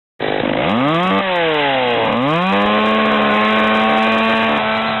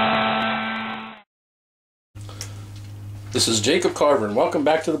This is Jacob Carver, and welcome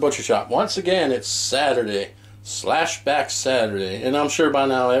back to the Butcher Shop. Once again, it's Saturday, Slashback Saturday, and I'm sure by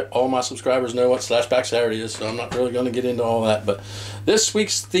now all my subscribers know what Slashback Saturday is, so I'm not really going to get into all that. But this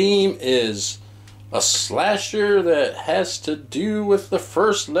week's theme is a slasher that has to do with the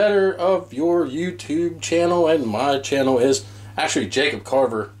first letter of your YouTube channel, and my channel is actually Jacob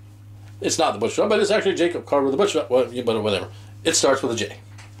Carver. It's not the Butcher Shop, but it's actually Jacob Carver, the Butcher Shop, but whatever. It starts with a J.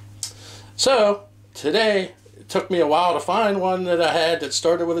 So, today, it took me a while to find one that I had that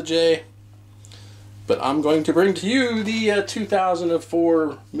started with a J, but I'm going to bring to you the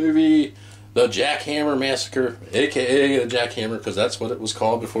 2004 movie, The Jackhammer Massacre, aka The Jackhammer, because that's what it was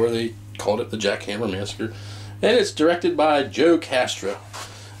called before they called it The Jackhammer Massacre, and it's directed by Joe Castro.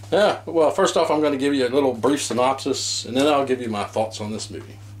 Well, first off, I'm going to give you a little brief synopsis, and then I'll give you my thoughts on this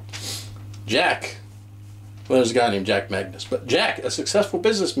movie. Jack, well, there's a guy named Jack Magnus, but Jack, a successful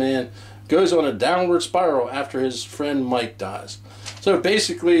businessman, goes on a downward spiral after his friend Mike dies. So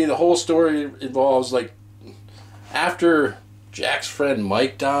basically, the whole story involves, like, after Jack's friend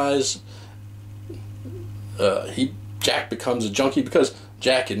Mike dies, Jack becomes a junkie, because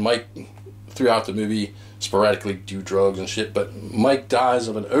Jack and Mike throughout the movie sporadically do drugs and shit, but Mike dies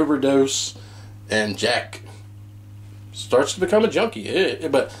of an overdose and Jack starts to become a junkie.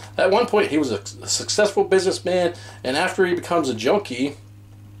 But at one point he was a successful businessman, and after he becomes a junkie,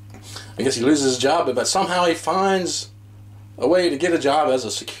 I guess he loses his job, but somehow he finds a way to get a job as a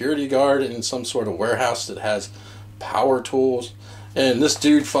security guard in some sort of warehouse that has power tools. And this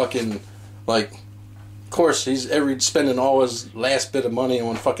dude fucking, like, of course he's spending all his last bit of money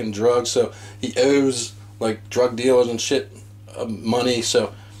on fucking drugs, so he owes, like, drug dealers and shit money.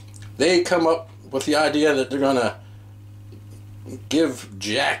 So they come up with the idea that they're gonna give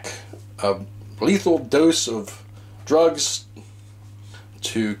Jack a lethal dose of drugs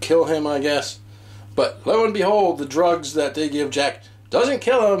to kill him, I guess. But lo and behold, the drugs that they give Jack doesn't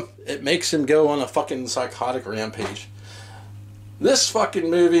kill him. It makes him go on a fucking psychotic rampage. This fucking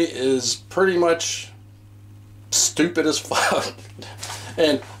movie is pretty much stupid as fuck.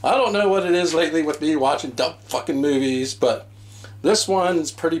 And I don't know what it is lately with me watching dumb fucking movies, but this one's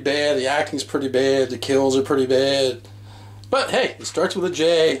pretty bad. The acting's pretty bad. The kills are pretty bad. But hey, it starts with a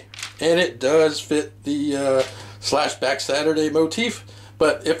J, and it does fit the Slashback Saturday motif.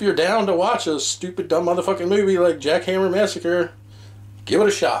 But if you're down to watch a stupid, dumb motherfucking movie like Jackhammer Massacre, give it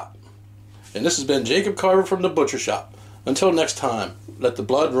a shot. And this has been Jacob Carver from the Butcher Shop. Until next time, let the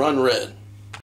blood run red.